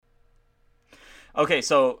Okay,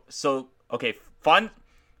 fun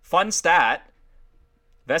stat.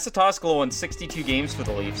 Vesatoskala won 62 games for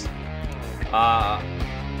the Leafs.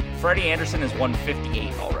 Freddie Anderson has won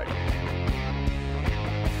 58 already.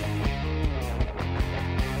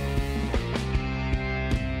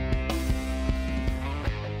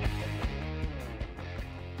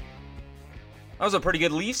 That was a pretty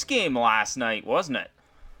good Leafs game last night, wasn't it?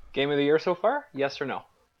 Game of the year so far? Yes or no?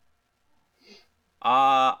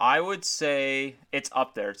 I would say it's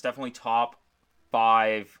up there. It's definitely top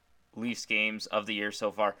 5 Leafs games of the year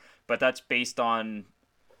so far. But that's based on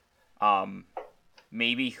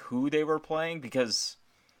maybe who they were playing, because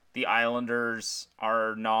the Islanders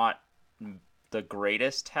are not the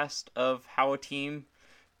greatest test of how a team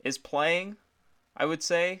is playing, I would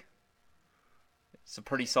say. It's a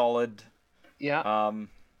pretty solid... Yeah.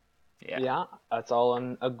 Yeah, that's all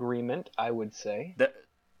in agreement, I would say.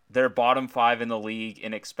 They're bottom 5 in the league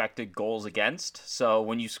in expected goals against. So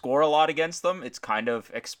when you score a lot against them, it's kind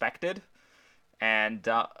of expected. And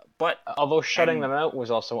although shutting them out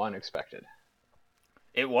was also unexpected.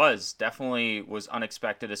 It was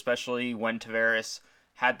unexpected, especially when Tavares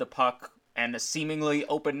had the puck and a seemingly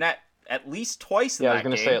open net at least twice in that game. Yeah, I was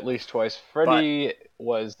going to say at least twice. Freddie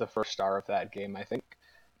was the first star of that game, I think.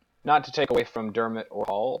 Not to take away from Dermott or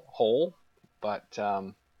Hall, but...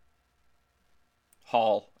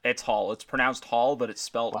 Hall. It's Hall. It's pronounced Hall, but it's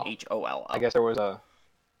spelled H-O-L-L. I guess there was a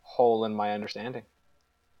hole in my understanding.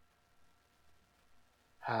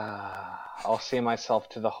 I'll see myself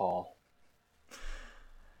to the Hall.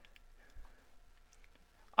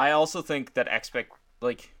 I also think that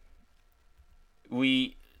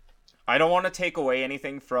I don't want to take away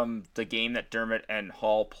anything from the game that Dermott and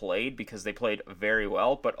Hall played, because they played very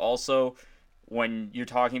well, but also when you're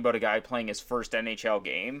talking about a guy playing his first NHL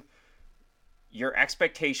game, your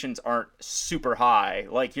expectations aren't super high.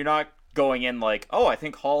 Like, you're not going in like, oh, I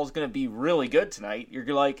think Hall's going to be really good tonight. You're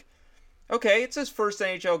like, okay, it's his first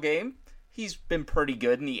NHL game. He's been pretty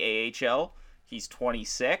good in the AHL. He's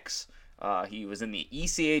 26. He was in the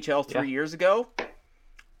ECHL 3 years ago.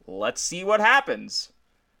 Let's see what happens.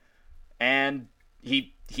 And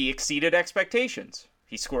he exceeded expectations.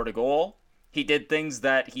 He scored a goal. He did things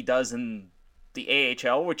that he does in the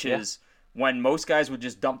AHL, which is when most guys would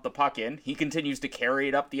just dump the puck in, he continues to carry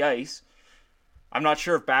it up the ice. I'm not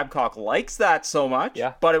sure if Babcock likes that so much,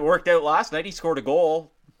 but it worked out last night. He scored a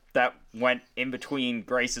goal that went in between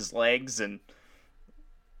Grace's legs, and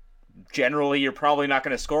generally you're probably not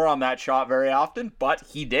going to score on that shot very often, but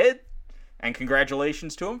he did. And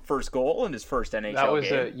congratulations to him. First goal in his first NHL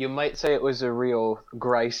game. You might say it was a real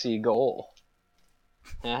Gricey goal.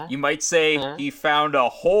 You might say he found a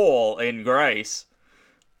hole in Grice.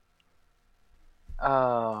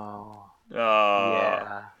 Oh.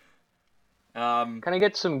 Yeah. Can I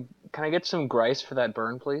get some Grice for that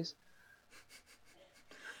burn, please?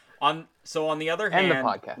 On the other hand, and the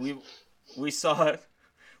podcast.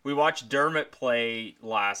 We watched Dermott play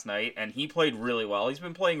last night, and he played really well. He's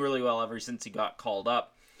been playing really well ever since he got called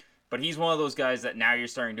up. But he's one of those guys that now you're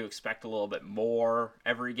starting to expect a little bit more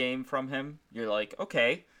every game from him. You're like,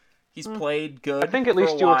 okay, he's played good. I think at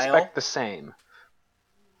least you expect the same.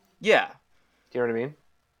 Yeah. Do you know what I mean?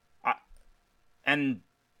 And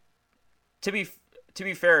to be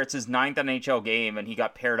fair, it's his 9th NHL game, and he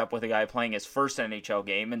got paired up with a guy playing his first NHL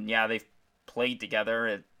game. And yeah, they've played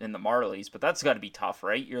together in the Marlies, but that's got to be tough,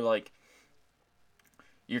 right? You're like,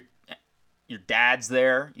 your dad's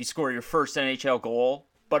there. You score your first NHL goal,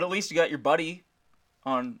 but at least you got your buddy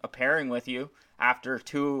on a pairing with you after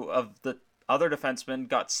 2 of the other defensemen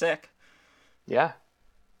got sick. Yeah.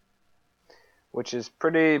 Which is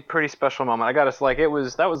pretty special moment. I gotta say,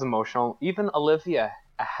 that was emotional. Even Olivia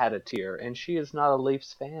had a tear, and she is not a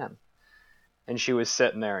Leafs fan. And she was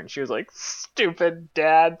sitting there, and she was like, "Stupid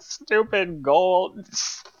dad, stupid goal,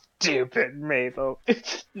 stupid Maple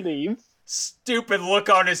Leafs." Stupid look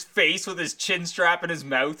on his face with his chin strap in his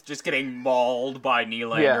mouth, just getting mauled by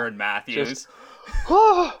Nylander and Matthews.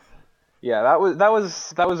 Yeah,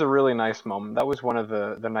 that was a really nice moment. That was one of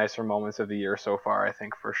the nicer moments of the year so far, I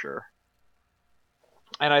think, for sure.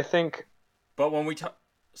 And I think... But when we talk...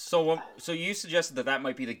 So you suggested that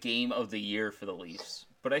might be the game of the year for the Leafs.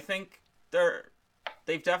 But I think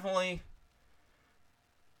they've definitely...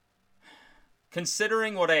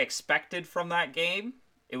 Considering what I expected from that game,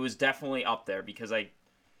 it was definitely up there. Because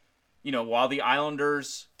while the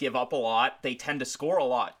Islanders give up a lot, they tend to score a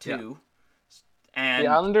lot too. Yeah. And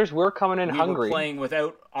the Islanders were coming in hungry. We were playing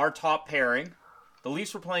without our top pairing. The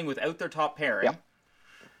Leafs were playing without their top pairing. Yep.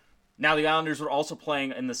 Now, the Islanders were also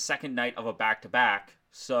playing in the second night of a back-to-back,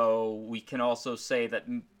 so we can also say that...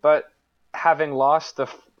 But having lost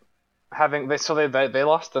They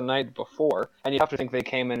lost the night before, and you have to think they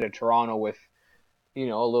came into Toronto with, a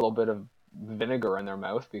little bit of vinegar in their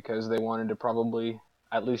mouth because they wanted to probably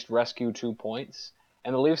at least rescue 2 points.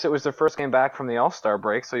 And the Leafs, it was their first game back from the All-Star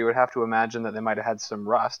break, so you would have to imagine that they might have had some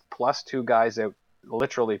rust, plus two guys out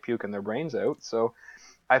literally puking their brains out. So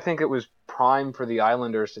I think it was prime for the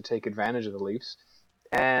Islanders to take advantage of the Leafs.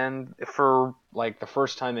 And for like the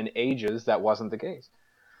first time in ages, that wasn't the case.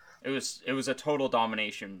 It was a total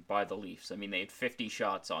domination by the Leafs. I mean, they had 50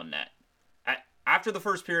 shots on net. After the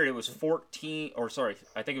first period, it was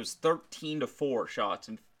 13-4 shots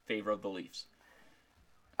in favor of the Leafs.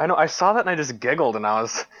 I know, I saw that and I just giggled, and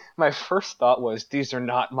my first thought was, these are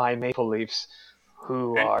not my Maple Leafs.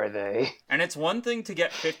 Who are they? And it's one thing to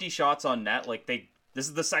get 50 shots on net. This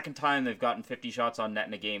is the second time they've gotten 50 shots on net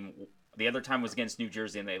in a game. The other time was against New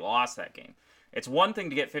Jersey, and they lost that game. It's one thing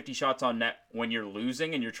to get 50 shots on net when you're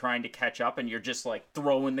losing and you're trying to catch up and you're just like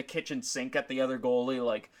throwing the kitchen sink at the other goalie.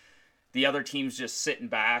 Like the other team's just sitting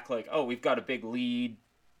back like, oh, we've got a big lead.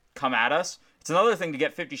 Come at us. It's another thing to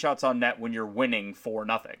get 50 shots on net when you're winning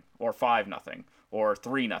 4-0 or 5-0 or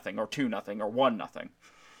 3-0 or 2-0 or 1-0.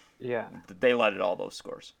 Yeah. They led at all those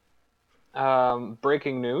scores.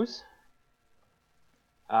 Breaking news.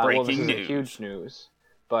 This is a huge news.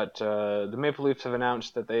 But the Maple Leafs have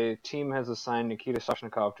announced that the team has assigned Nikita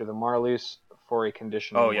Soshnikov to the Marlies for a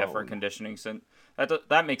conditioning Oh, yeah, loan. for a conditioning.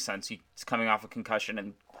 That makes sense. He's coming off a concussion.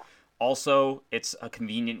 And also, it's a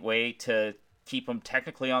convenient way to keep him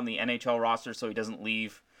technically on the NHL roster so he doesn't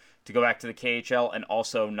leave to go back to the KHL and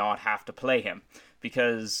also not have to play him.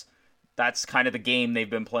 Because that's kind of the game they've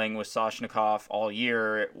been playing with Soshnikov all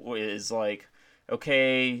year. It is like,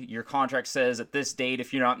 okay, your contract says at this date,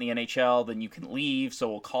 if you're not in the NHL, then you can leave, so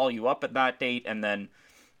we'll call you up at that date, and then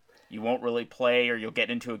you won't really play, or you'll get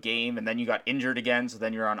into a game, and then you got injured again, so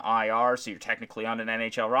then you're on IR, so you're technically on an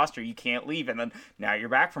NHL roster, you can't leave, and then now you're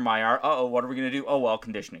back from IR, what are we going to do? Oh, well,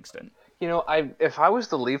 conditioning stint. If I was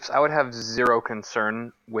the Leafs, I would have zero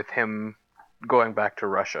concern with him going back to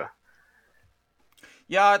Russia.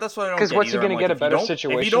 Yeah, that's what I don't get. Because what's he going to get a better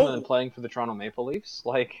situation than playing for the Toronto Maple Leafs?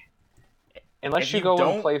 Like, unless you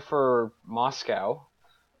go and play for Moscow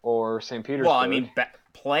or St. Petersburg. Well, I mean,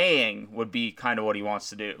 playing would be kind of what he wants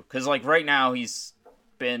to do. Because, like, right now he's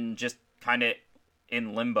been just kind of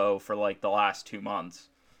in limbo for, like, the last 2 months.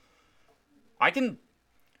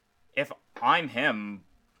 If I'm him,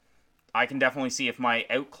 I can definitely see if my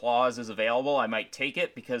out clause is available, I might take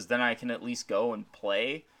it, because then I can at least go and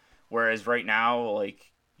play. Whereas right now,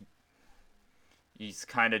 like, he's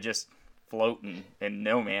kind of just floating in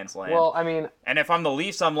no man's land. Well, I mean, and if I'm the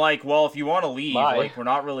Leafs, I'm like, well, if you want to leave, bye. like, we're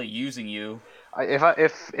not really using you.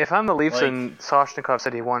 If I'm the Leafs and Soshnikov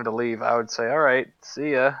said he wanted to leave, I would say, all right,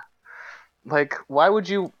 see ya. Like, why would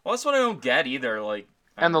you? Well, that's what I don't get either. Like,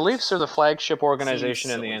 and the Leafs are the flagship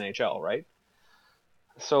organization in the NHL, right?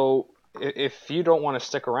 So if you don't want to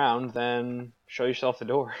stick around, then show yourself the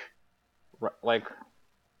door. Like,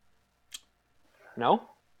 no.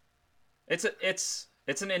 It's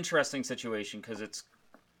an interesting situation because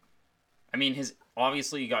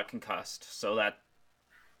obviously he got concussed, so that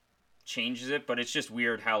changes it, but it's just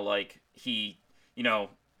weird how, like, he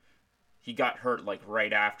got hurt, like,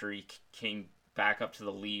 right after he came back up to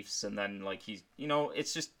the Leafs, and then, like,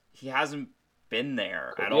 it's just, he hasn't been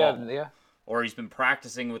there at all. Yeah. Or he's been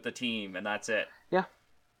practicing with the team, and that's it. Yeah.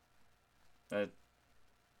 The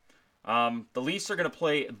Leafs are going to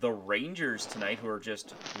play the Rangers tonight, who are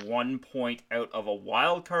just 1 point out of a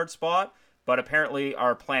wild card spot, but apparently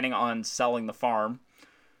are planning on selling the farm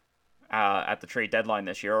at the trade deadline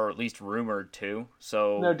this year, or at least rumored to.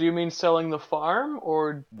 So now, do you mean selling the farm,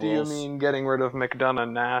 or do you mean getting rid of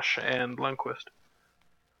McDonough, Nash, and Lundqvist?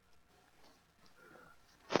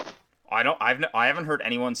 I haven't heard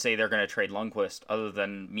anyone say they're going to trade Lundqvist, other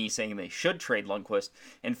than me saying they should trade Lundqvist.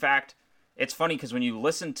 In fact, it's funny because when you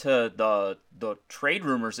listen to the trade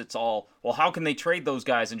rumors, it's all, well, how can they trade those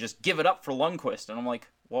guys and just give it up for Lundqvist? And I'm like,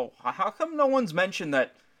 well, how come no one's mentioned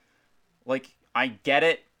that? Like, I get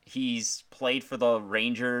it. He's played for the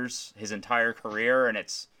Rangers his entire career, and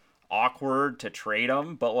it's awkward to trade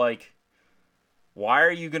him. But, like, why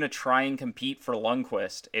are you going to try and compete for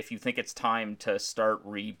Lundqvist if you think it's time to start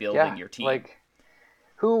rebuilding your team? Like,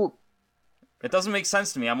 who... It doesn't make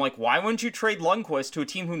sense to me. I'm like, why wouldn't you trade Lundqvist to a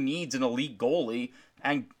team who needs an elite goalie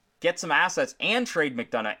and get some assets and trade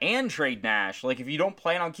McDonough and trade Nash? Like, if you don't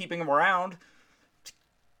plan on keeping them around,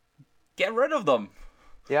 get rid of them.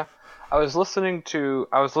 Yeah. I was listening to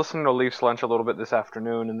Leafs Lunch a little bit this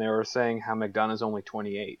afternoon, and they were saying how McDonough's only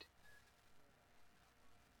 28.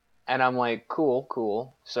 And I'm like,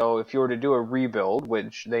 cool. So if you were to do a rebuild,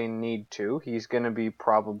 which they need to, he's going to be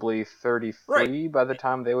probably Right. 33 by the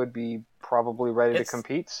time they would be probably ready to It's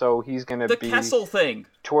compete. So he's going to the be Kessel thing.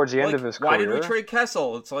 towards the end of Like, his why did we career. trade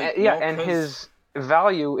Kessel? It's like, Yeah, and his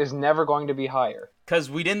value is never going to be higher. because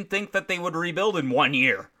we didn't think that they would rebuild in 1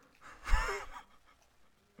 year.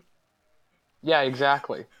 Yeah,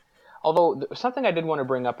 exactly. Although something I did want to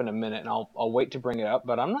bring up in a minute, and I'll wait to bring it up,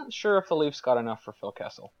 but I'm not sure if the Leafs got enough for Phil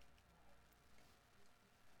Kessel.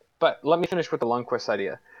 But let me finish with the Lundqvist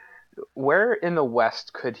idea. Where in the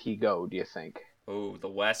West could he go, do you think? Oh, the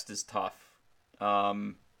West is tough.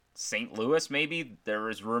 St. Louis, maybe. There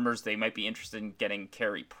is rumors they might be interested in getting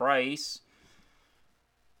Carey Price.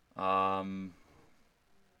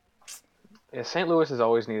 Yeah, St. Louis has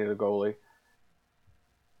always needed a goalie.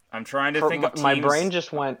 I'm trying to think of teams. My brain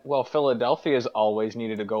just went, well, Philadelphia's always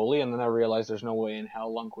needed a goalie, and then I realized there's no way in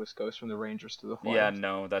hell Lundqvist goes from the Rangers to the Flyers. Yeah,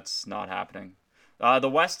 no, that's not happening. The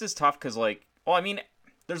West is tough because, like, well, I mean,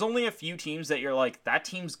 there's only a few teams that you're like, that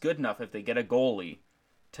team's good enough if they get a goalie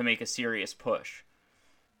to make a serious push.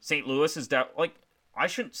 St. Louis is like, I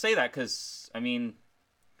shouldn't say that because, I mean,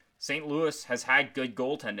 St. Louis has had good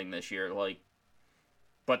goaltending this year, like,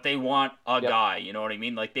 but they want a guy, you know what I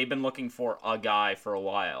mean? Like, they've been looking for a guy for a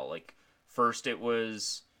while. Like, first it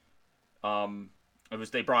was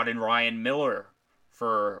they brought in Ryan Miller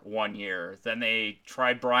for 1 year. Then they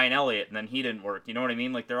tried Brian Elliott, and then he didn't work. You know what I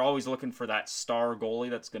mean? Like, they're always looking for that star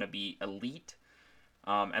goalie that's going to be elite.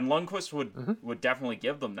 And Lundqvist would definitely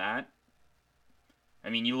give them that.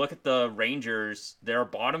 I mean, you look at the Rangers, they're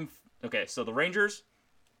bottom... Okay, so the Rangers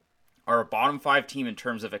are a bottom 5 team in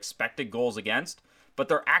terms of expected goals against, but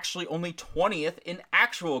they're actually only 20th in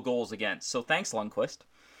actual goals against. So thanks, Lundqvist.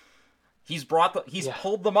 He's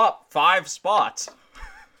pulled them up 5 spots.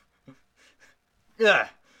 Yeah.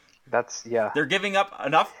 They're giving up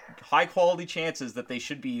enough high-quality chances that they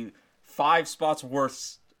should be 5 spots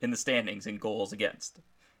worse in the standings in goals against.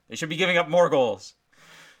 They should be giving up more goals.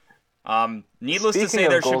 Needless to say,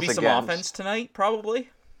 there should be some offense tonight, probably.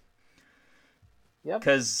 Yep.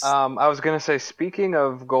 Because I was going to say, speaking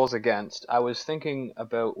of goals against, I was thinking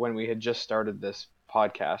about when we had just started this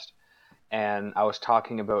podcast, and I was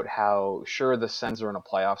talking about how, sure, the Sens are in a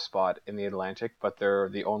playoff spot in the Atlantic, but they're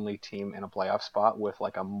the only team in a playoff spot with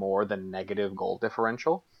like a more than negative goal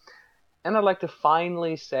differential. And I'd like to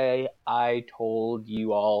finally say, I told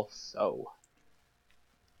you all so.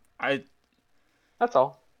 That's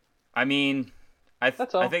all. I mean,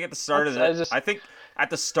 That's all. I think at the start at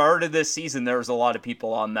the start of this season, there was a lot of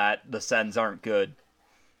people on that the Sens aren't good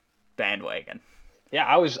bandwagon. Yeah,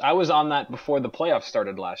 I was on that before the playoffs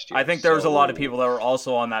started last year. I think there was a lot of people that were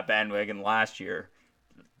also on that bandwagon last year.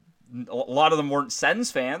 A lot of them weren't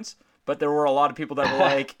Sens fans, but there were a lot of people that were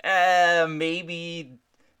like, maybe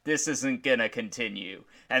this isn't gonna continue.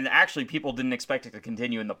 And actually, people didn't expect it to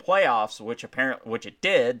continue in the playoffs, which it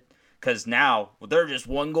did, because now they're just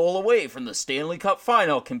 1 goal away from the Stanley Cup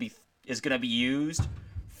final. Is going to be used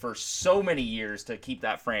for so many years to keep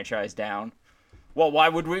that franchise down. Well, why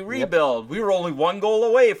would we rebuild? Yep. We were only 1 goal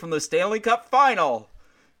away from the Stanley Cup final.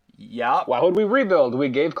 Yep. Why would we rebuild? We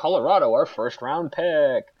gave Colorado our 1st round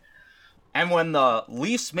pick. And when the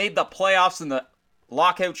Leafs made the playoffs in the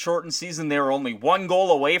lockout shortened season, they were only 1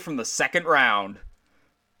 goal away from the 2nd round.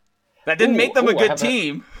 That didn't make them a good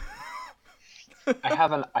team. I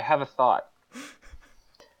have a thought.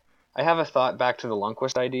 I have a thought back to the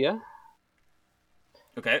Lundqvist idea.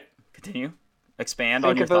 Okay, continue. Expand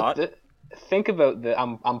on your thought. Think about the.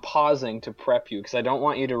 I'm pausing to prep you because I don't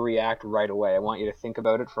want you to react right away. I want you to think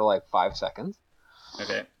about it for like 5 seconds.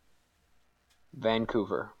 Okay.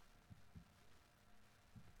 Vancouver.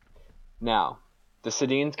 Now, the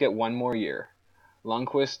Sedins get 1 more year.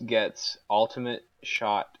 Lundqvist gets ultimate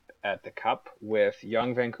shot at the Cup with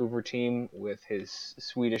young Vancouver team with his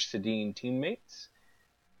Swedish Sedin teammates.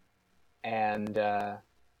 And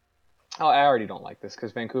I already don't like this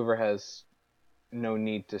because Vancouver has no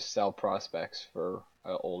need to sell prospects for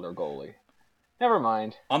an older goalie. Never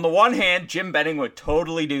mind. On the one hand, Jim Benning would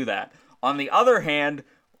totally do that. On the other hand,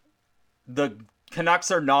 the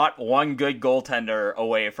Canucks are not 1 good goaltender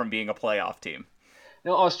away from being a playoff team.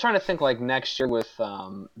 No, I was trying to think like next year with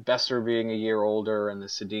Besser being a year older and the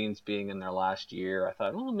Sedins being in their last year. I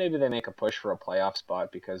thought, well, maybe they make a push for a playoff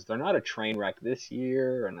spot because they're not a train wreck this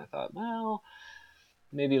year. And I thought, well,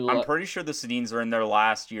 maybe... I'm pretty sure the Sedins are in their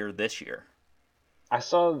last year this year. I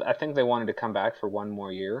think they wanted to come back for 1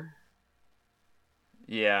 more year.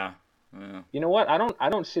 Yeah. You know what? I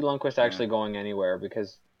don't see Lundqvist actually going anywhere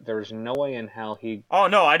because there's no way in hell he... Oh,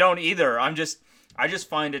 no, I don't either. I just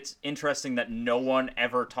find it interesting that no one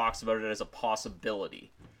ever talks about it as a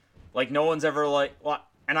possibility. Like, no one's ever like, well,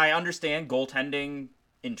 and I understand goaltending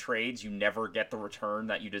in trades, you never get the return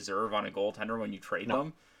that you deserve on a goaltender when you trade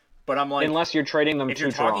them. But I'm like, unless you're trading them if to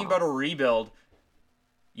you're talking Toronto. about a rebuild,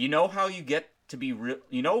 you know how you get to be real.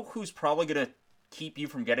 You know who's probably going to keep you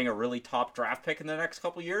from getting a really top draft pick in the next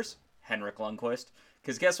couple years? Henrik Lundqvist.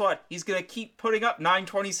 Because guess what? He's going to keep putting up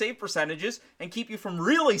 920 save percentages and keep you from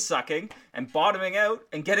really sucking and bottoming out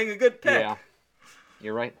and getting a good pick. Yeah,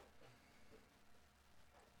 you're right.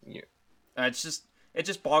 It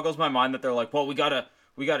just boggles my mind that they're like, well, we gotta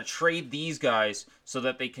trade these guys so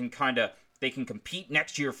that they can compete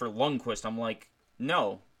next year for Lundqvist. I'm like,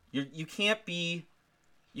 no, you can't be,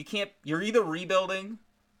 you're either rebuilding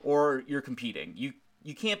or you're competing.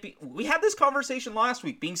 You can't be. We had this conversation last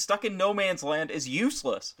week. Being stuck in no man's land is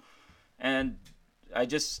useless, and I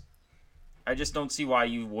just don't see why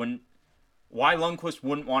Lundqvist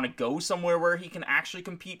wouldn't want to go somewhere where he can actually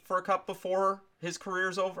compete for a cup before his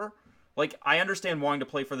career's over. Like, I understand wanting to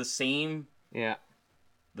play for the same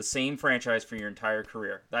franchise for your entire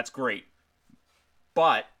career. That's great.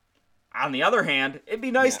 But on the other hand, it'd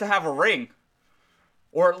be nice to have a ring,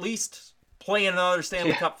 or at least play in another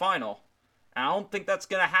Stanley Cup final. And I don't think that's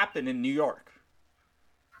going to happen in New York.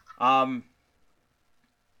 So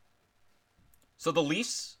the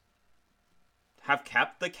Leafs have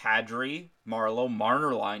kept the Kadri, Marleau,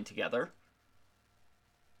 Marner line together,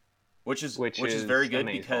 which is very good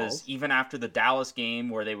because even after the Dallas game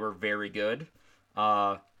where they were very good,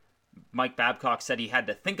 Mike Babcock said he had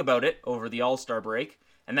to think about it over the All-Star break,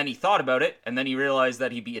 and then he thought about it, and then he realized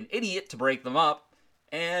that he'd be an idiot to break them up,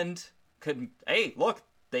 and hey, look,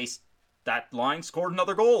 that line scored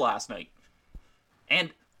another goal last night.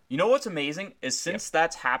 And you know what's amazing is since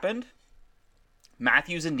that's happened,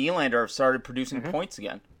 Matthews and Nylander have started producing points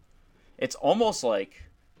again. It's almost like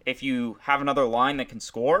if you have another line that can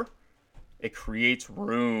score, it creates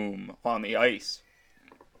room on the ice.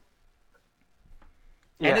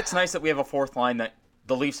 Yeah. And it's nice that we have a fourth line that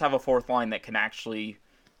the Leafs have a fourth line that can actually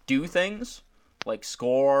do things like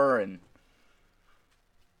score and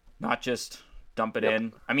not just dump it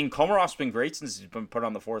in. I mean, Komarov's been great since he's been put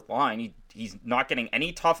on the fourth line. He's not getting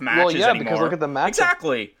any tough matches anymore. Because look at the matchup.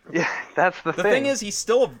 Exactly. Yeah, that's the thing. The thing is, he's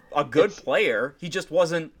still a good player. He just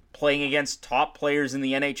wasn't playing against top players in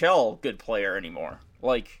the NHL good player anymore.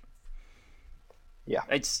 Like, yeah.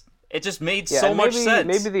 It just made so much sense.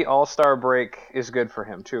 Maybe the All-Star break is good for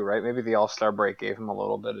him too, right? Maybe the All-Star break gave him a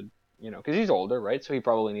little bit of, because he's older, right? So he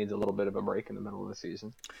probably needs a little bit of a break in the middle of the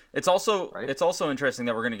season. It's also interesting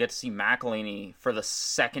that we're going to get to see McElhinney for the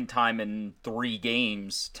second time in 3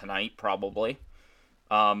 games tonight, probably.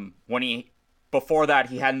 Before that,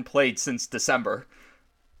 he hadn't played since December.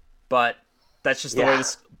 But that's just the way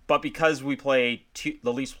this. But because the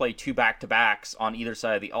Leafs play 2 back-to-backs on either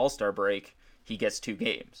side of the All-Star break, he gets 2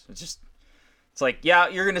 games. It's like, yeah,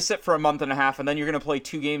 you're going to sit for a month and a half, and then you're going to play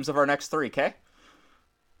 2 games of our next 3, okay?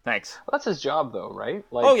 Thanks. Well, that's his job, though, right?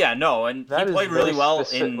 Like, and he played really well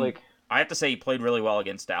I have to say he played really well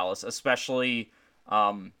against Dallas, especially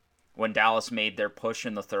when Dallas made their push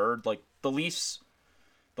in the third. Like,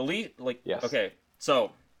 okay,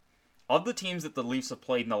 so of the teams that the Leafs have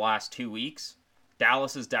played in the last 2 weeks,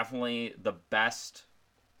 Dallas is definitely the best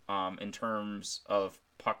in terms of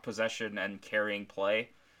puck possession and carrying play,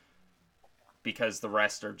 because the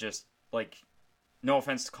rest are just, like, no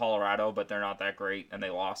offense to Colorado, but they're not that great, and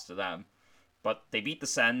they lost to them. But they beat the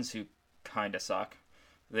Sens, who kind of suck.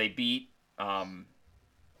 They beat... that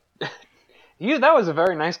was a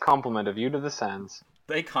very nice compliment of you to the Sens.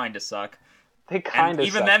 They kind of suck. They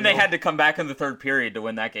even then, they had to come back in the third period to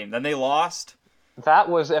win that game. Then they lost. That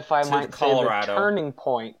was, if I might Colorado. say, the turning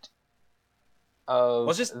point of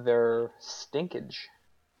their stinkage.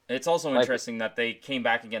 It's also interesting that they came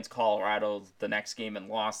back against Colorado the next game and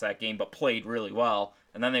lost that game, but played really well.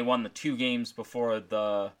 And then they won the 2 games before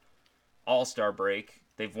the All-Star break.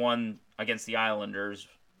 They've won against the Islanders,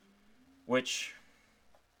 which...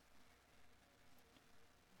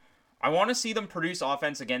 I want to see them produce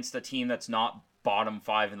offense against a team that's not bottom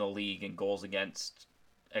 5 in the league in goals against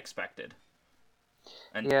expected.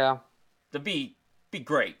 And to be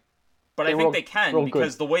great. But I think they can,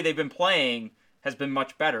 because the way they've been playing has been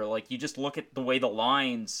much better. Like, you just look at the way the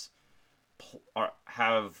lines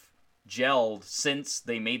have gelled since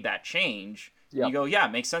they made that change. Yep. You go, yeah,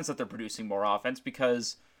 it makes sense that they're producing more offense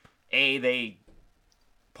because, A, they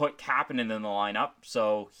put Kapanen in the lineup,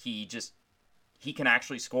 so he can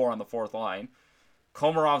actually score on the fourth line.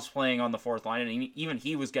 Komarov's playing on the fourth line, and even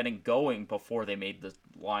he was getting going before they made the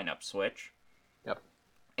lineup switch. Yep.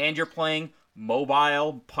 And you're playing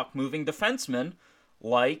mobile, puck-moving defensemen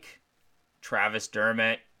like Travis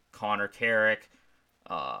Dermott, Connor Carrick,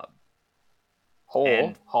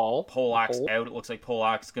 And Hall. Polak's out. It looks like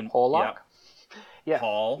Polak's going to... Polak? Yeah.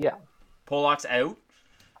 Hall. Yeah. Polak's out.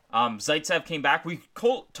 Zaitsev came back. We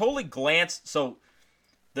totally glanced... So,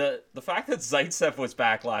 the fact that Zaitsev was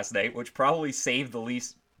back last night, which probably saved the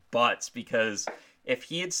Leafs' butts, because if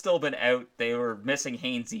he had still been out, they were missing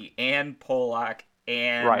Hainsey and Polak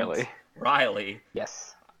and... Riley.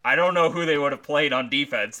 Yes. I don't know who they would have played on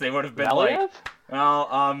defense. They would have been Valiev?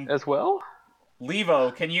 As well?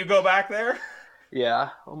 Levo, can you go back there? Yeah.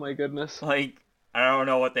 Oh my goodness. I don't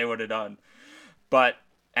know what they would have done. But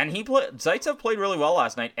Zaitsev played really well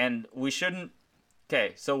last night, and we shouldn't.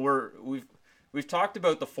 Okay, so we've talked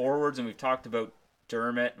about the forwards, and we've talked about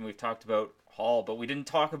Dermott, and we've talked about Hall, but we didn't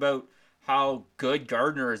talk about how good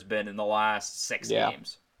Gardner has been in the last 6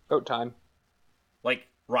 games. About time. Like,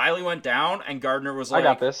 Riley went down, and Gardner was like, I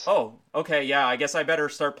got this. Oh, okay, yeah, I guess I better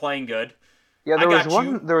start playing good. Yeah,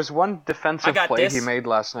 there was one defensive play he made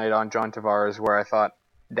last night on John Tavares where I thought,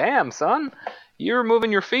 damn, son, you're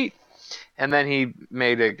moving your feet. And then he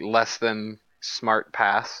made a less than smart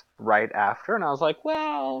pass right after, and I was like,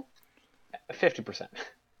 well, 50%.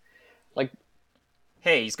 Like,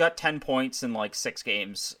 hey, he's got 10 points in like 6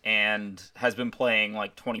 games and has been playing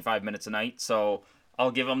like 25 minutes a night, so I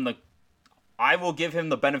will give him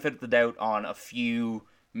the benefit of the doubt on a few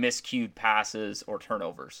miscued passes or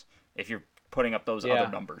turnovers if you're putting up those other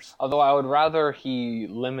numbers. Although I would rather he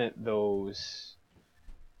limit those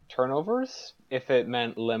turnovers if it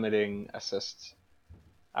meant limiting assists.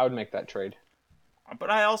 I would make that trade. But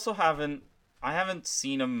I also haven't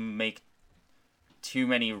seen him make too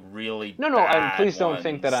many really bad please don't ones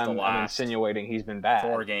think that I'm insinuating he's been bad.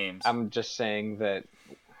 4 games. I'm just saying that...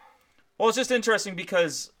 Well, it's just interesting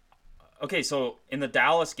because... Okay, so in the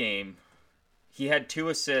Dallas game, he had 2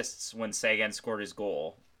 assists when Sagan scored his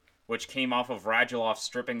goal, which came off of Radulov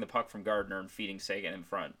stripping the puck from Gardner and feeding Sagan in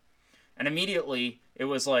front. And immediately, it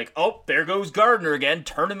was like, oh, there goes Gardner again,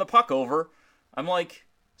 turning the puck over. I'm like,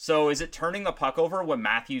 so is it turning the puck over when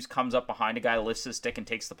Matthews comes up behind a guy, lifts his stick, and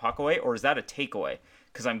takes the puck away? Or is that a takeaway?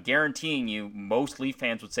 Because I'm guaranteeing you, most Leaf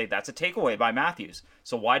fans would say that's a takeaway by Matthews.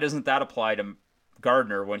 So why doesn't that apply to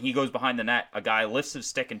Gardner when he goes behind the net, a guy lifts his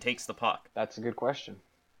stick and takes the puck? That's a good question.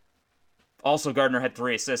 Also, Gardner had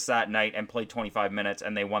 3 assists that night and played 25 minutes,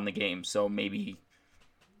 and they won the game. So maybe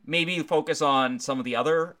focus on some of the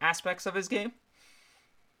other aspects of his game.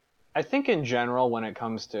 I think in general, when it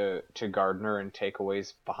comes to Gardner and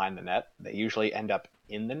takeaways behind the net, they usually end up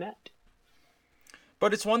in the net.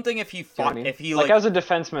 But it's one thing if he fought, if he like as a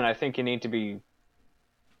defenseman, I think you need to be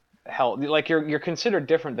held. Like you're considered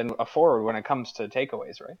different than a forward when it comes to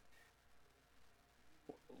takeaways, right?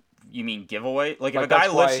 You mean giveaway? Like if a guy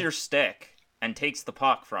lifts your stick and takes the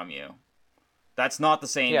puck from you, that's not the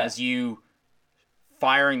same as you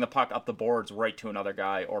firing the puck up the boards right to another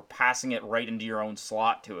guy or passing it right into your own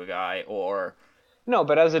slot to a guy or... No,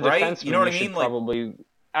 but as a defenseman, you know what I mean? Probably...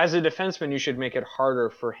 As a defenseman, you should make it harder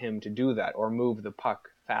for him to do that or move the puck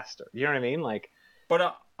faster. You know what I mean? Like,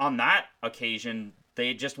 but on that occasion,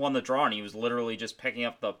 they just won the draw and he was literally just picking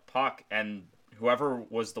up the puck and whoever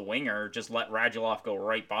was the winger just let Radulov go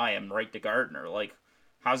right by him, right to Gardner. Like,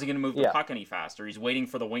 how's he going to move the puck any faster? He's waiting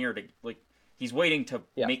for the winger to... Like, he's waiting to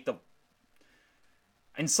make the...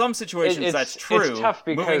 In some situations, that's true. It's tough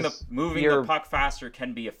because moving the puck faster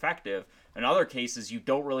can be effective. In other cases, you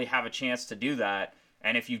don't really have a chance to do that.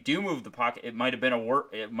 And if you do move the puck, it might have been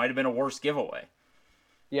a worse giveaway.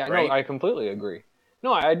 Yeah, right? No, I completely agree.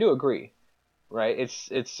 No, I do agree. Right? It's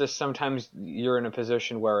just sometimes you're in a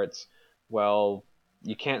position where it's, well,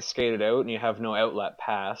 you can't skate it out and you have no outlet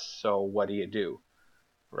pass. So what do you do?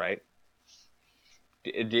 Right?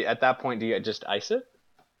 At that point, do you just ice it?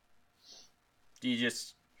 Do you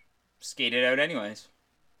just skate it out anyways?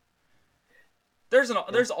 There's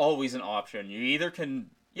always an option. You either can,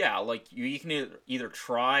 you can either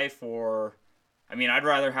try for... I mean, I'd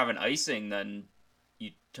rather have an icing than you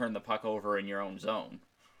turn the puck over in your own zone.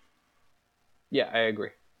 Yeah, I agree.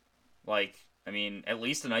 Like, I mean, at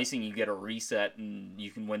least an icing you get a reset and you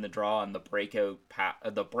can win the draw and the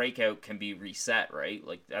breakout can be reset, right?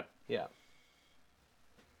 Like that. Yeah.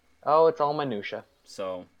 Oh, it's all minutia.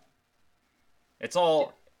 So... It's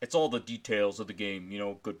all the details of the game. You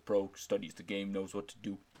know, good pro studies the game, knows what to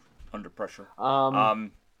do under pressure.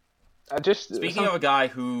 Speaking of a guy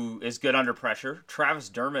who is good under pressure, Travis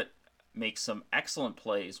Dermott makes some excellent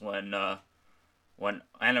plays when we're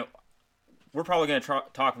probably going to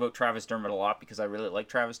talk about Travis Dermott a lot because I really like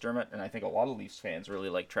Travis Dermott, and I think a lot of Leafs fans really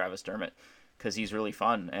like Travis Dermott because he's really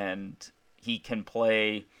fun and he can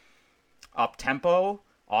play up tempo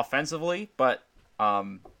offensively, but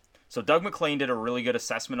So Doug MacLean did a really good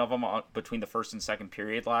assessment of him between the first and second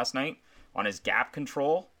period last night, on his gap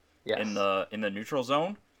control Yes. in the neutral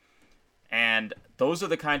zone. And those are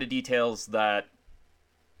the kind of details that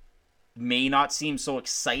may not seem so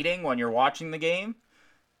exciting when you're watching the game,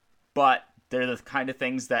 but they're the kind of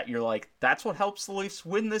things that you're like, that's what helps the Leafs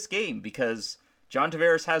win this game, because John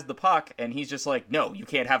Tavares has the puck and he's just like, no, you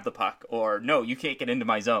can't have the puck, or no, you can't get into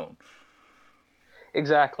my zone.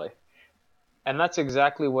 Exactly. And that's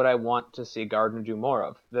exactly what I want to see Gardner do more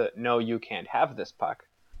of. The no, you can't have this puck,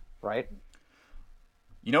 right?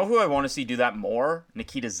 You know who I want to see do that more?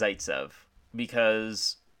 Nikita Zaitsev.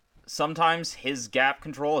 Because sometimes his gap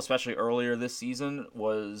control, especially earlier this season,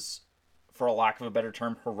 was, for a lack of a better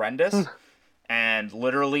term, horrendous. And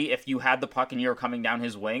literally, if you had the puck and you were coming down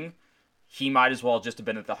his wing, he might as well just have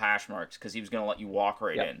been at the hash marks, because he was going to let you walk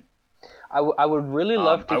right in. I would really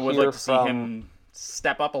love to I would hear like to see him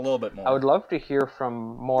step up a little bit more. I would love to hear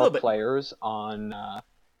from more players on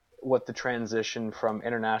what the transition from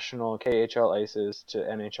international KHL ice is to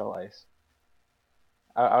NHL ice.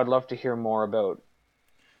 I would love to hear more about,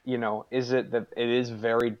 is it that it is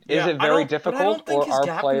very difficult, but I don't think or his are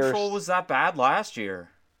gap players control was that bad last year.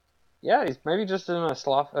 Yeah, he's maybe just in a more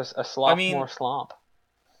slump.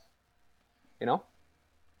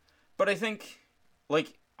 But I think,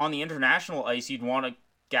 like, on the international ice, you'd want to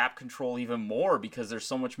gap control even more, because there's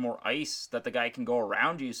so much more ice that the guy can go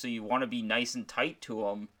around you, so you want to be nice and tight to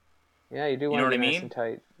him. Yeah, you do want to be nice and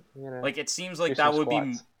tight. Like, it seems like that would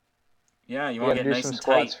be... Yeah, you want to get nice and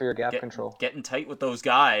tight for your gap control. Getting tight with those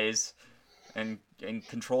guys and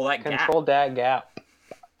control that gap. Control that gap.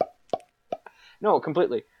 No,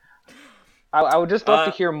 completely. I would just love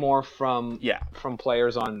to hear more from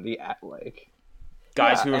players on the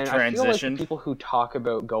guys who have transitioned. I feel like the people who talk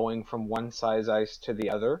about going from one size ice to the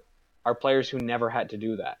other are players who never had to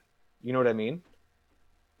do that. You know what I mean?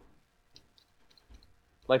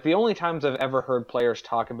 Like, the only times I've ever heard players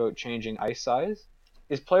talk about changing ice size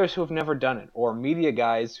is players who have never done it, or media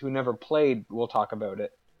guys who never played will talk about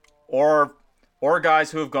it. Or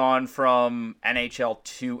guys who have gone from NHL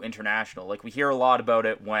to international. Like, we hear a lot about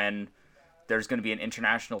it when there's going to be an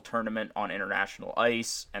international tournament on international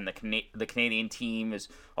ice, and the Canadian team is,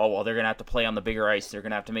 they're going to have to play on the bigger ice. They're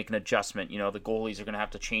going to have to make an adjustment. The goalies are going to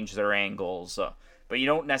have to change their angles. But you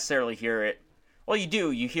don't necessarily hear it. Well, you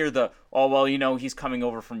do. You hear he's coming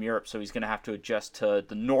over from Europe, so he's going to have to adjust to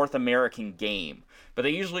the North American game. But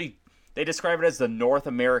they describe it as the North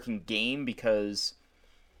American game because,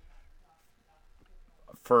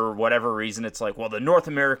 for whatever reason, it's like, well, the North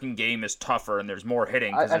American game is tougher and there's more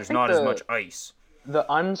hitting because there's not as much ice. The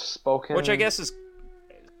unspoken... Which I guess is...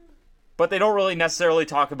 But they don't really necessarily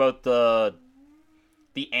talk about the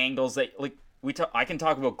angles that... Like, I can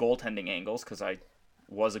talk about goaltending angles because I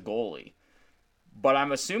was a goalie. But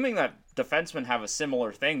I'm assuming that defensemen have a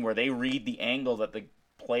similar thing where they read the angle that the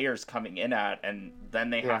player's coming in at, and then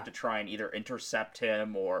they have to try and either intercept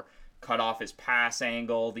him or cut off his pass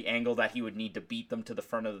angle, the angle that he would need to beat them to the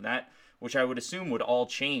front of the net, which I would assume would all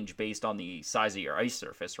change based on the size of your ice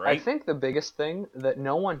surface, right? I think the biggest thing that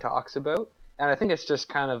no one talks about, and I think it's just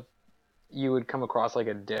kind of, you would come across like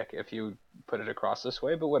a dick if you put it across this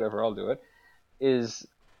way, but whatever, I'll do it, is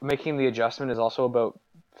making the adjustment is also about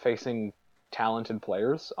facing talented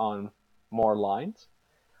players on more lines.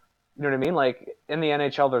 You know what I mean? Like, in the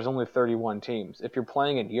NHL, there's only 31 teams. If you're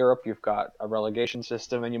playing in Europe, you've got a relegation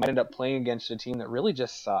system, and you might end up playing against a team that really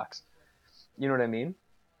just sucks. You know what I mean?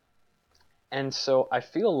 And so I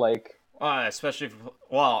feel like... especially if...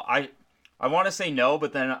 Well, I want to say no,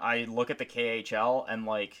 but then I look at the KHL, and,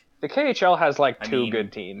 like... The KHL has, two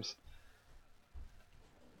good teams.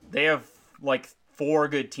 They have, 4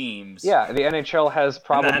 good teams. Yeah, the NHL has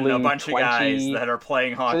probably and then a bunch 20... of guys that are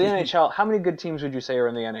playing hockey. So the NHL, how many good teams would you say are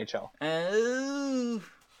in the NHL?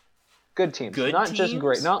 Good teams. Not teams? Just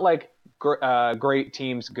great. Not like great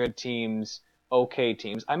teams, good teams, okay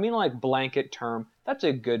teams. I mean, blanket term, that's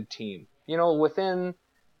a good team. Within,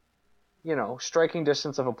 striking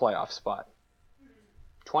distance of a playoff spot.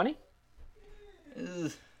 20?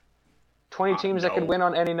 20 teams that could win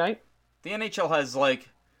on any night? The NHL has,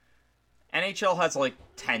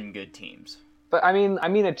 10 good teams. But I mean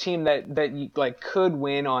a team that could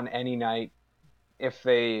win on any night. If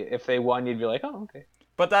they won, you'd be like, oh, okay.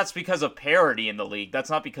 But that's because of parity in the league. That's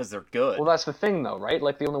not because they're good. Well, that's the thing, though, right?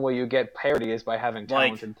 The only way you get parity is by having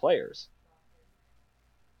talented players.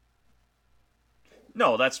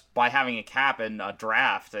 No, that's by having a cap and a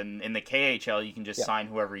draft. And in the KHL, you can just sign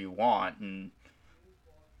whoever you want. And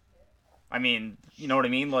I mean, you know what I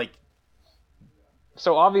mean?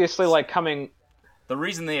 So obviously, coming... The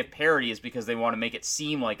reason they have parity is because they want to make it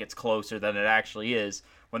seem like it's closer than it actually is.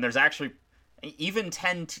 When there's actually... Even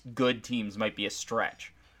 10 good teams might be a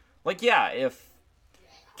stretch. Like, yeah, if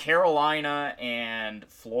Carolina and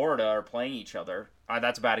Florida are playing each other,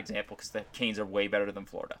 that's a bad example because the Canes are way better than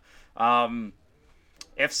Florida.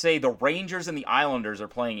 If, say, the Rangers and the Islanders are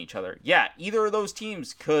playing each other, yeah, either of those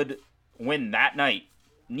teams could win that night.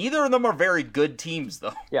 Neither of them are very good teams,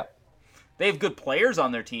 though. Yeah. They have good players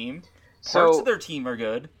on their team. So, Parts of their team are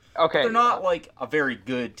good. Okay. But they're not, like, a very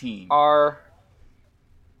good team. Are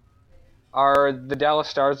the Dallas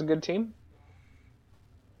Stars a good team?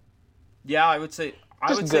 Yeah, I would say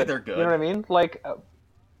they're good. You know what I mean? Like,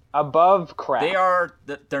 above crap.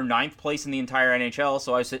 They're ninth place in the entire NHL.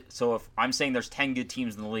 So if I'm saying there's 10 good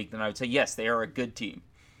teams in the league, then I would say yes, they are a good team.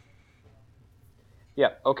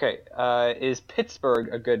 Yeah. Okay. Is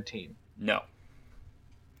Pittsburgh a good team? No.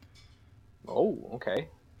 Oh, okay.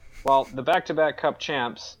 Well, the back-to-back Cup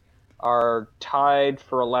champs are tied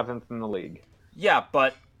for 11th in the league. Yeah,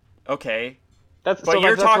 but okay. That's what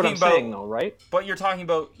I'm saying, though, right? But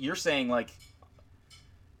you're saying, like,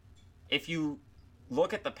 if you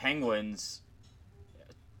look at the Penguins,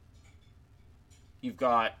 you've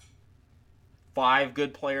got 5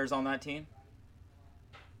 good players on that team.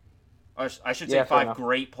 I should say 5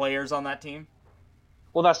 great players on that team.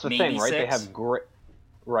 Well, that's the Maybe thing, right? 6. They have great,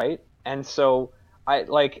 right? And so I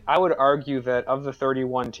would argue that of the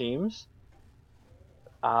 31 teams,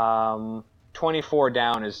 24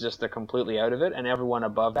 down is just completely out of it, and everyone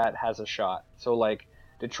above that has a shot. So like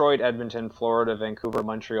Detroit, Edmonton, Florida, Vancouver,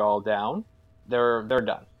 Montreal down, they're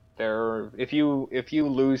done. If you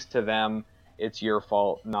lose to them, it's your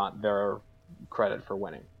fault, not their credit for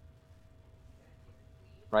winning.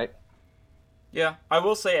 Right? Yeah, I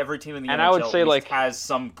will say every team in the NHL I would say, like, has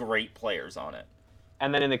some great players on it.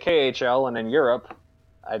 And then in the KHL and in Europe,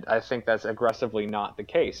 I think that's aggressively not the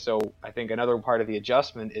case. So I think another part of the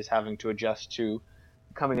adjustment is having to adjust to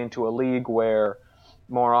coming into a league where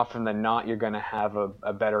more often than not you're going to have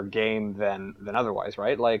a better game than otherwise,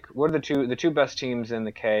 right? Like, what are the two best teams in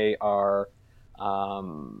the K are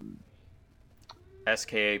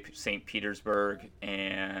SKA St. Petersburg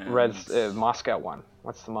and Moscow one.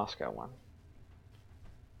 What's the Moscow one?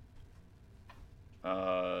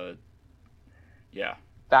 Yeah.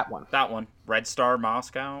 That one. Red Star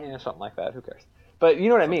Moscow? Yeah, something like that. Who cares? But you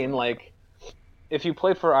know what I mean? Like, if you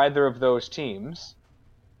play for either of those teams,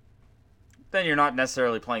 then you're not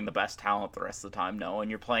necessarily playing the best talent the rest of the time, no, and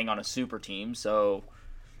you're playing on a super team, so...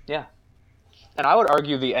 Yeah. And I would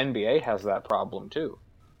argue the NBA has that problem, too.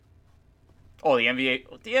 Oh, the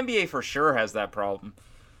NBA for sure has that problem.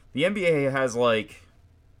 The NBA has, like,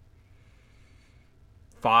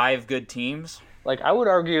 5 good teams. Like, I would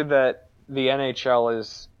argue that the NHL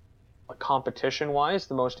is, competition-wise,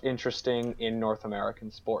 the most interesting in North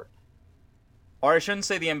American sport. Or I shouldn't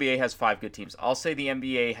say the NBA has 5 good teams. I'll say the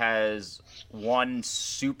NBA has 1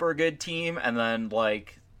 super good team and then,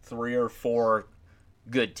 like, 3 or 4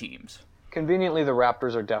 good teams. Conveniently, the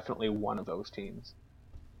Raptors are definitely one of those teams.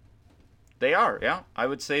 They are, yeah. I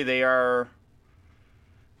would say they are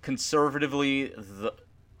conservatively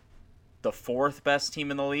the 4th best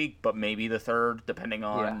team in the league, but maybe the 3rd, depending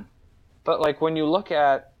on... Yeah. But, like, when you look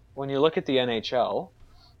at the NHL,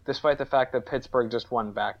 despite the fact that Pittsburgh just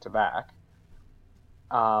won back-to-back,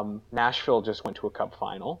 Nashville just went to a Cup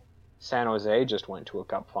final. San Jose just went to a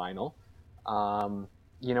Cup final.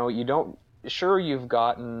 You've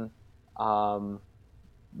gotten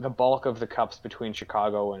the bulk of the Cups between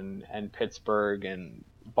Chicago and Pittsburgh and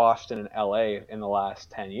Boston and LA in the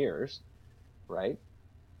last 10 years, right?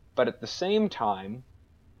 But at the same time,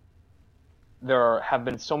 there have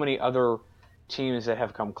been so many other teams that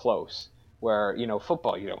have come close where,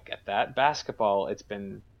 football, you don't get that. Basketball, it's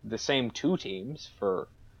been the same 2 teams for,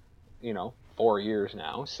 4 years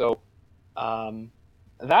now. So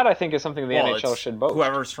that, I think, is something the NHL should boast.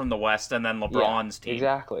 Whoever's from the West and then LeBron's team.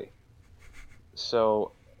 Exactly.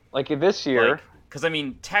 So, like, this year... Because,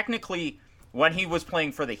 technically, when he was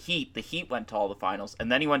playing for the Heat went to all the finals,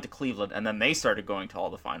 and then he went to Cleveland, and then they started going to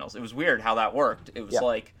all the finals. It was weird how that worked. It was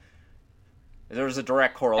like... There was a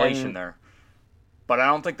direct correlation there. But I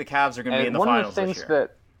don't think the Cavs are going to be in the finals this year.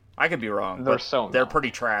 I could be wrong, but they're pretty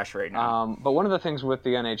trash right now. But one of the things with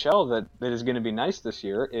the NHL that is going to be nice this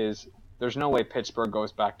year is there's no way Pittsburgh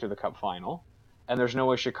goes back to the Cup final, and there's no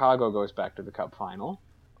way Chicago goes back to the Cup final.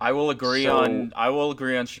 I will agree on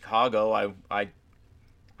Chicago.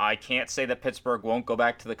 I can't say that Pittsburgh won't go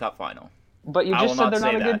back to the Cup final. But you just said they're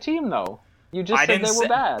not a good team, though. You just said they were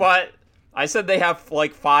bad. But I said they have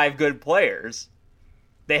 5 good players.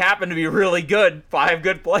 They happen to be really good, 5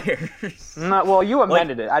 good players. Well, you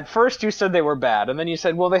amended it. At first you said they were bad, and then you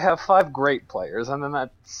said, well, they have 5 great players, and then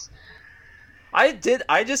that's... I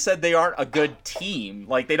just said they aren't a good team.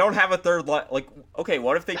 Like, they don't have a third line. Like, okay,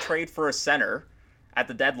 what if they trade for a center at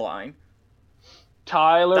the deadline?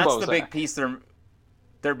 Tyler That's Bozak. the big piece.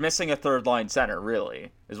 They're missing a third line center,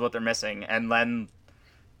 really, is what they're missing. And then,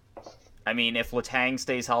 I mean, if Letang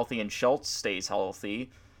stays healthy and Schultz stays healthy,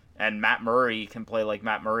 and Matt Murray can play like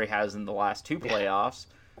Matt Murray has in the last two playoffs,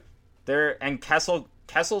 and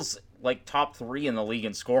Kessel's like top 3 in the league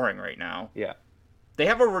in scoring right now. Yeah. They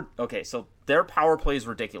have so their power play is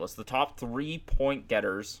ridiculous. The top 3-point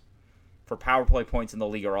getters for power play points in the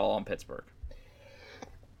league are all on Pittsburgh.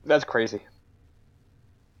 That's crazy.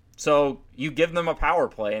 So you give them a power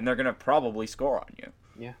play, and they're going to probably score on you.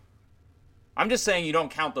 Yeah. I'm just saying you don't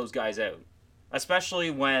count those guys out, especially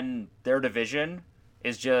when their division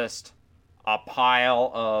is just a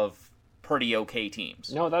pile of pretty okay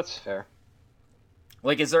teams. No, that's fair.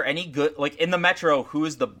 Like, is there any good... Like, in the Metro, who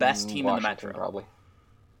is the best team in the Metro? Probably.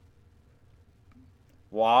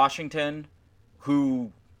 Washington,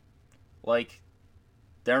 who, like,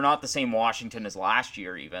 they're not the same Washington as last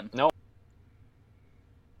year, even. No.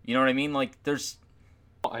 You know what I mean? Like, there's...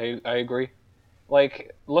 I agree.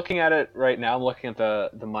 Like, looking at it right now, I'm looking at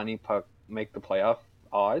the money puck make the playoff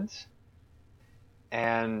odds,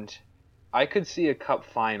 and I could see a cup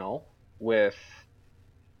final with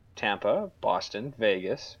Tampa, Boston,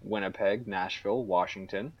 Vegas, Winnipeg, Nashville,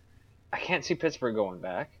 Washington. I can't see Pittsburgh going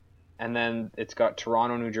back. And then it's got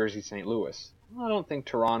Toronto, New Jersey, St. Louis. I don't think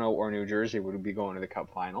Toronto or New Jersey would be going to the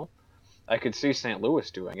cup final. I could see St. Louis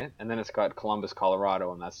doing it, and then it's got Columbus,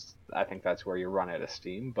 Colorado, and I think that's where you run out of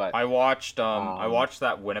steam. But I watched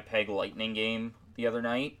that Winnipeg Lightning game the other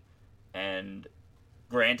night, and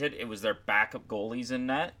granted, it was their backup goalies in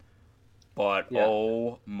net, but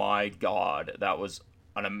Oh my god, that was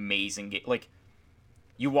an amazing game. Like,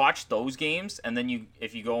 you watch those games, and then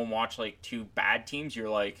if you go and watch like two bad teams, you're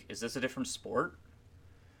like, is this a different sport?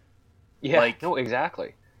 Yeah, like, no,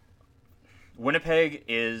 exactly. Winnipeg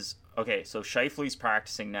is okay. So Scheifele's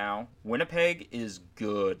practicing now. Winnipeg is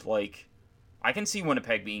good. Like, I can see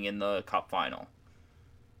Winnipeg being in the cup final.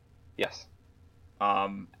 Yes. I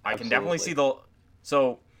can definitely see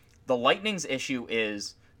the Lightning's issue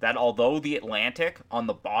is that although the Atlantic on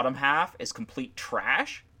the bottom half is complete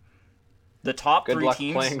trash, the top Good 3 luck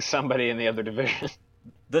teams playing somebody in the other division.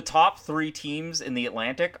 The top 3 teams in the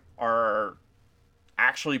Atlantic are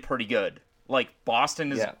actually pretty good. Like,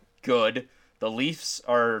 Boston is good. The Leafs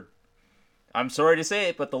are, I'm sorry to say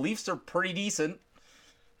it, but the Leafs are pretty decent.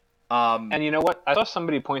 And you know what? I saw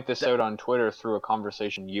somebody point this out on Twitter through a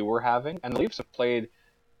conversation you were having, and the Leafs have played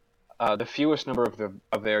the fewest number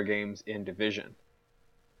of their games in division.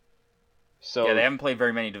 So yeah, they haven't played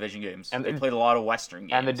very many division games. And they played a lot of Western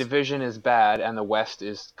games. And the division is bad, and the West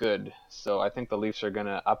is good. So I think the Leafs are going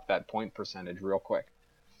to up that point percentage real quick.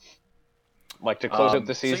 Like, to close out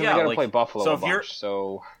the season, they got to play Buffalo a bunch.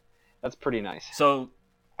 So that's pretty nice. So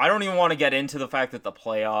I don't even want to get into the fact that the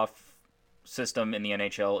playoff system in the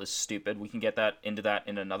NHL is stupid. We can get into that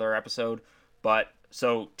in another episode. But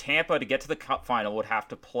so Tampa, to get to the Cup final, would have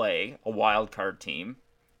to play a wild card team,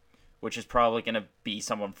 which is probably going to be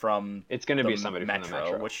someone from it's going to be somebody Metro, from the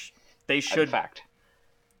Metro, which they should. In fact,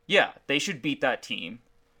 yeah, they should beat that team.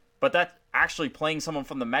 But that actually playing someone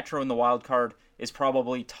from the Metro in the wild card is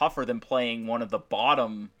probably tougher than playing one of the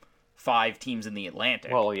bottom 5 teams in the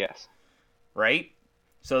Atlantic. Well, yes, right.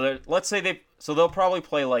 So let's say they'll probably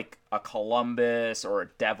play like a Columbus or a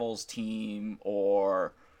Devils team,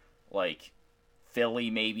 or like Philly,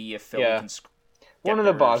 maybe, if Philly can one of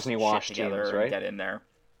the Bosnia Wash teams, right? Get in there.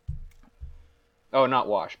 Oh, not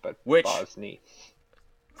Wash, but Bosnia.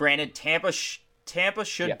 Granted, Tampa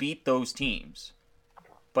should beat those teams,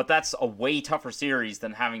 but that's a way tougher series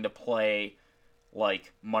than having to play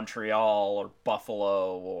like Montreal or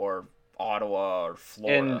Buffalo or Ottawa or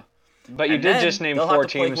Florida. But you did just name 4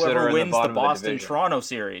 teams that are in the bottom of the division. Boston-Toronto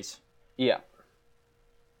series. Yeah.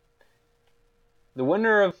 The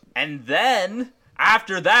winner of... And then,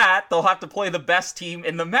 after that, they'll have to play the best team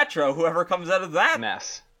in the Metro, whoever comes out of that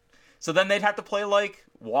mess. So then they'd have to play, like,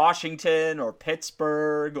 Washington or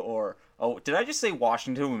Pittsburgh or... Oh, did I just say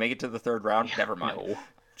Washington when we make it to the 3rd round? Yeah, never mind. No.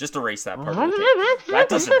 Just erase that part. That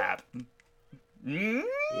doesn't happen. Yeah.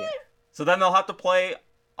 So then they'll have to play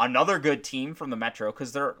another good team from the Metro,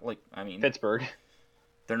 because they're, like, I mean... Pittsburgh.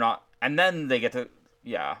 They're not... And then they get to...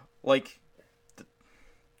 Yeah. Like...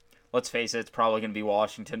 Let's face it, it's probably going to be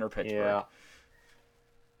Washington or Pittsburgh. Yeah.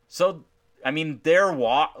 So, I mean,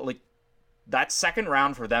 like, that 2nd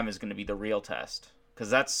round for them is going to be the real test. Because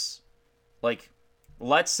that's, like,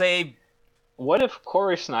 let's say... What if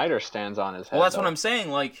Corey Snyder stands on his head? Well, that's what I'm saying.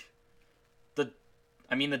 Like,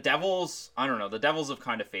 I mean, the Devils, I don't know. The Devils have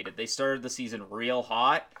kind of faded. They started the season real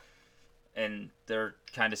hot, and they're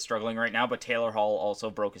kind of struggling right now, but Taylor Hall also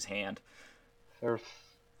broke his hand. They're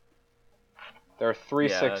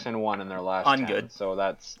 3-6-1 in their last ungood. 10, so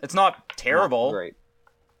that's It's not terrible. not great.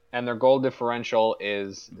 And their goal differential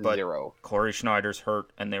is 0. Corey Schneider's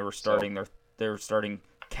hurt, and they were starting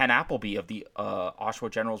Ken Appleby of the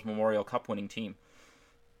Oshawa Generals Memorial Cup winning team.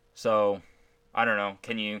 So, I don't know.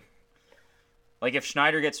 Can you, like, if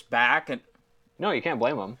Schneider gets back No, you can't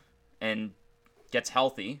blame them. And gets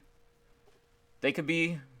healthy, they could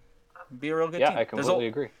be a real good team. Yeah, I completely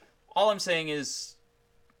agree. All I'm saying is,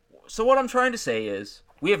 so what I'm trying to say is,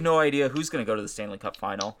 we have no idea who's going to go to the Stanley Cup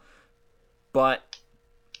final, but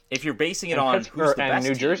if you're basing it on who's the best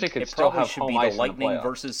New Jersey team, could it still probably have should home be ice the in the Lightning playoffs.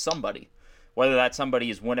 versus somebody. Whether that somebody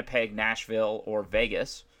is Winnipeg, Nashville, or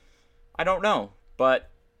Vegas, I don't know. But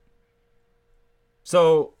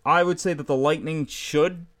so I would say that the Lightning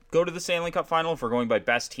should go to the Stanley Cup final if we're going by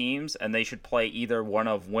best teams, and they should play either one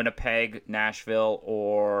of Winnipeg, Nashville,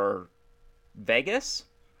 or Vegas.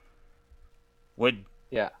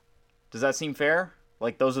 Yeah. Does that seem fair?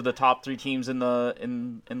 Like those are the top 3 teams in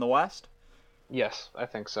the West? Yes, I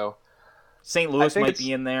think so. St. Louis might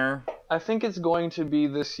be in there. I think it's going to be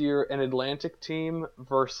this year an Atlantic team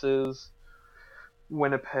versus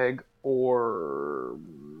Winnipeg or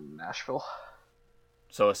Nashville.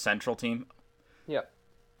 So a Central team? Yep.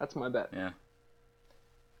 That's my bet. Yeah.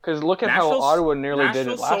 Because look at how Ottawa nearly did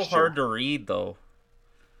it last year. Nashville's so hard to read, though.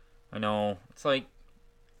 I know. It's like...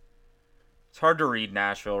 It's hard to read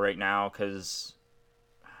Nashville right now, because...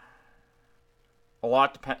 A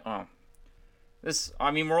lot depends...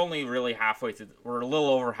 we're only really halfway through... We're a little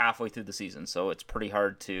over halfway through the season, so it's pretty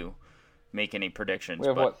hard to make any predictions. We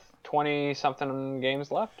have, 20-something games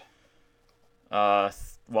left?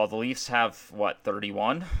 Well, the Leafs have,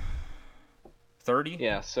 31? 30?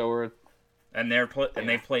 Yeah, so we're... And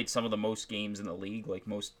they've played some of the most games in the league. Like,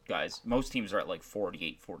 most teams are at,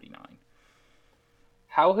 48, 49.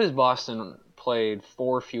 How has Boston played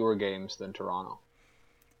 4 fewer games than Toronto?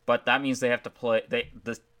 But that means they have to play...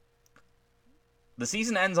 The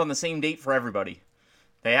season ends on the same date for everybody.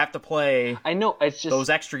 They have to play... I know, it's just... those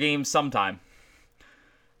extra games sometime.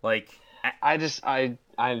 Like...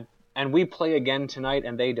 And we play again tonight,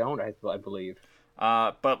 and they don't, I believe.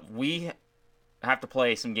 But we have to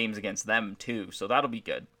play some games against them, too, so that'll be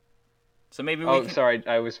good. So maybe we sorry,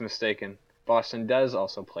 I was mistaken. Boston does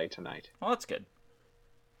also play tonight. Well, that's good.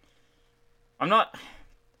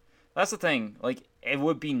 That's the thing. Like, it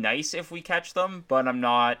would be nice if we catch them, but I'm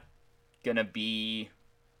not gonna be...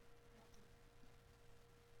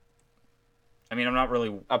 I'm not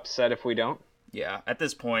really... upset if we don't? Yeah, at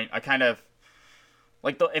this point, I kind of...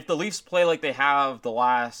 if the Leafs play like they have the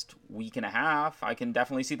last week and a half, I can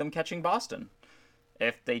definitely see them catching Boston.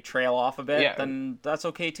 If they trail off a bit, then that's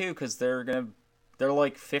okay too, because they're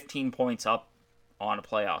 15 points up on a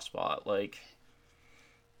playoff spot.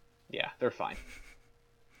 Yeah, they're fine.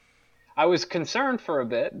 I was concerned for a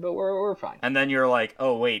bit, but we're fine. And then you're like,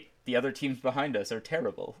 oh wait, the other teams behind us are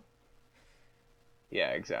terrible. Yeah,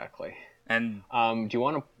 exactly. And do you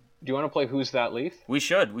want to play Who's That Leaf? We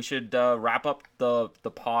should. We should wrap up the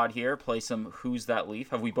pod here, play some Who's That Leaf.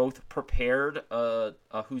 Have we both prepared a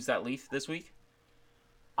Who's That Leaf this week?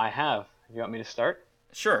 I have. You want me to start?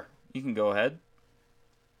 Sure. You can go ahead.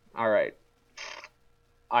 All right.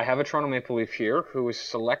 I have a Toronto Maple Leaf here who was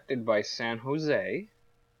selected by San Jose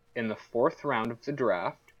in the 4th round of the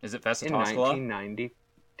draft. Is it Vesatoskala? In 1990.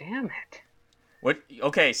 Damn it. What?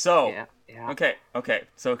 Okay, so... Yeah. Okay.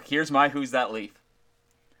 So here's my Who's That Leaf.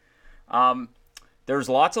 There's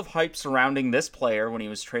lots of hype surrounding this player when he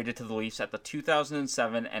was traded to the Leafs at the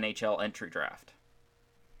 2007 NHL entry draft.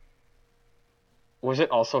 Was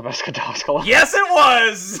it also Vesatoskala? Yes, it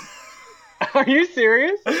was! Are you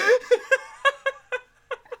serious?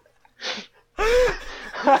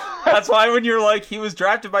 That's why when you're like, he was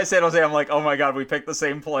drafted by San Jose, I'm like, oh my god, we picked the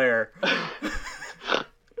same player.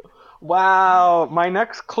 Wow. My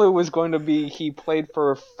next clue was going to be he played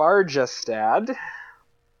for Farjestad,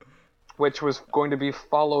 which was going to be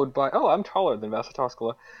followed by... Oh, I'm taller than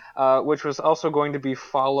Vesatoskala. Which was also going to be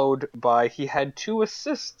followed by he had 2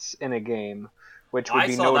 assists in a game, which would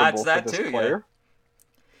be notable for this player.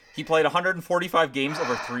 Yeah. He played 145 games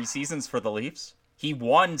over 3 seasons for the Leafs. He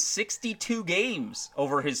won 62 games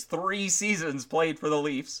over his 3 seasons played for the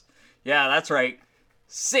Leafs. Yeah, that's right.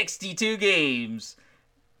 62 games.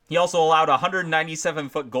 He also allowed a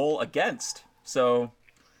 197-foot goal against. So...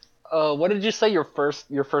 what did you say your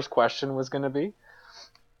first question was going to be?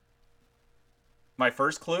 My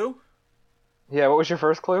first clue? Yeah, what was your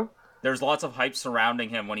first clue? There's lots of hype surrounding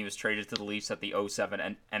him when he was traded to the Leafs at the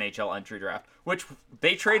 07 NHL entry draft, which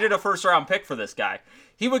they traded a first-round pick for this guy.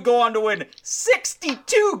 He would go on to win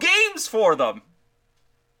 62 games for them.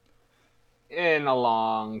 In a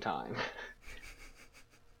long time.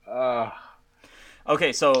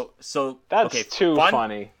 Okay, so that's too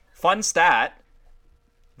funny. Fun stat.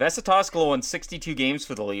 Vesa Toskala won 62 games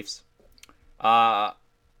for the Leafs.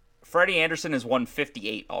 Freddie Anderson has won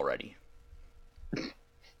 58 already.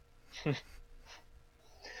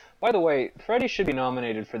 By the way, Freddie should be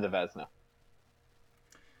nominated for the Vezina.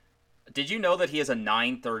 Did you know that he has a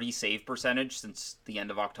 .930 save percentage since the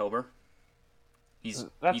end of October? He's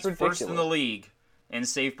first in the league in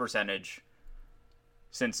save percentage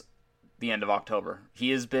since the end of October.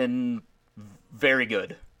 He has been very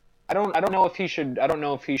good. I don't know if he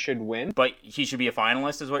should win. But he should be a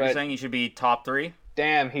finalist, is what you're saying? He should be top 3?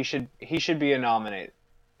 Damn, he should be a nominate.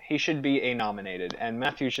 He should be a nominated, and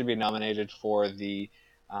Matthews should be nominated for the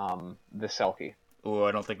Selke. Ooh,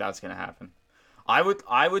 I don't think that's gonna happen. I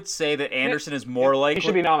would say that Anderson is more likely. He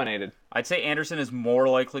should be nominated. I'd say Anderson is more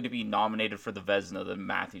likely to be nominated for the Vezina than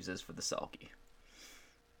Matthews is for the Selke.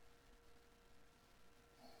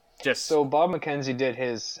 So Bob McKenzie did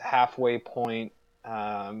his halfway point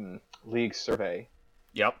league survey.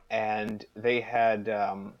 Yep. And they had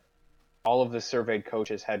all of the surveyed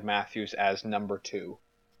coaches had Matthews as number 2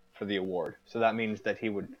 for the award. So that means that he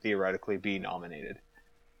would theoretically be nominated.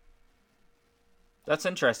 That's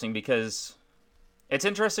interesting because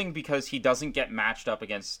he doesn't get matched up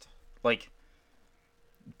against, like,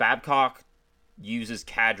 Babcock uses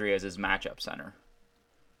Kadri as his matchup center.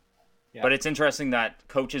 Yeah. But it's interesting that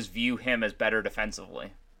coaches view him as better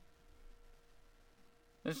defensively.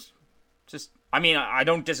 It's just, I mean, I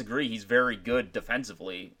don't disagree. He's very good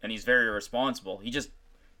defensively, and he's very responsible.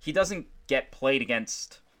 He doesn't get played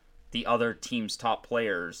against the other team's top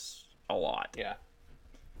players a lot. Yeah.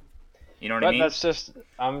 You know what I mean? I'm just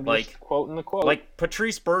quoting the quote. Like,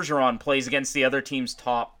 Patrice Bergeron plays against the other team's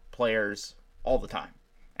top players all the time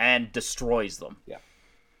and destroys them. Yeah.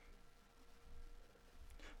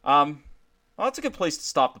 Well, that's a good place to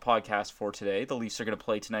stop the podcast for today. The Leafs are going to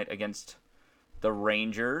play tonight against the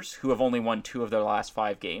Rangers, who have only won 2 of their last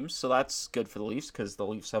 5 games. So that's good for the Leafs because the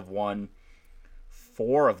Leafs have won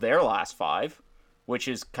 4 of their last 5, which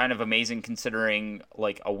is kind of amazing considering,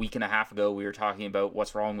 like, a week and a half ago we were talking about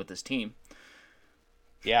what's wrong with this team.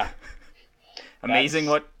 Yeah. Amazing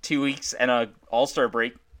what 2 weeks and a All-Star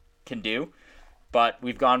break can do. But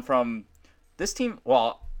we've gone from this team,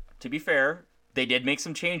 well, to be fair, they did make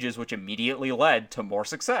some changes which immediately led to more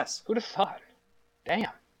success. Who'd have thought? Damn.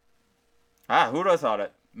 Who'd have thought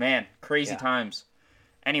it? Man, crazy times.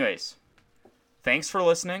 Anyways, thanks for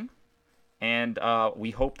listening. And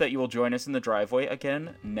we hope that you will join us in the driveway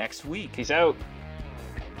again next week. Peace out.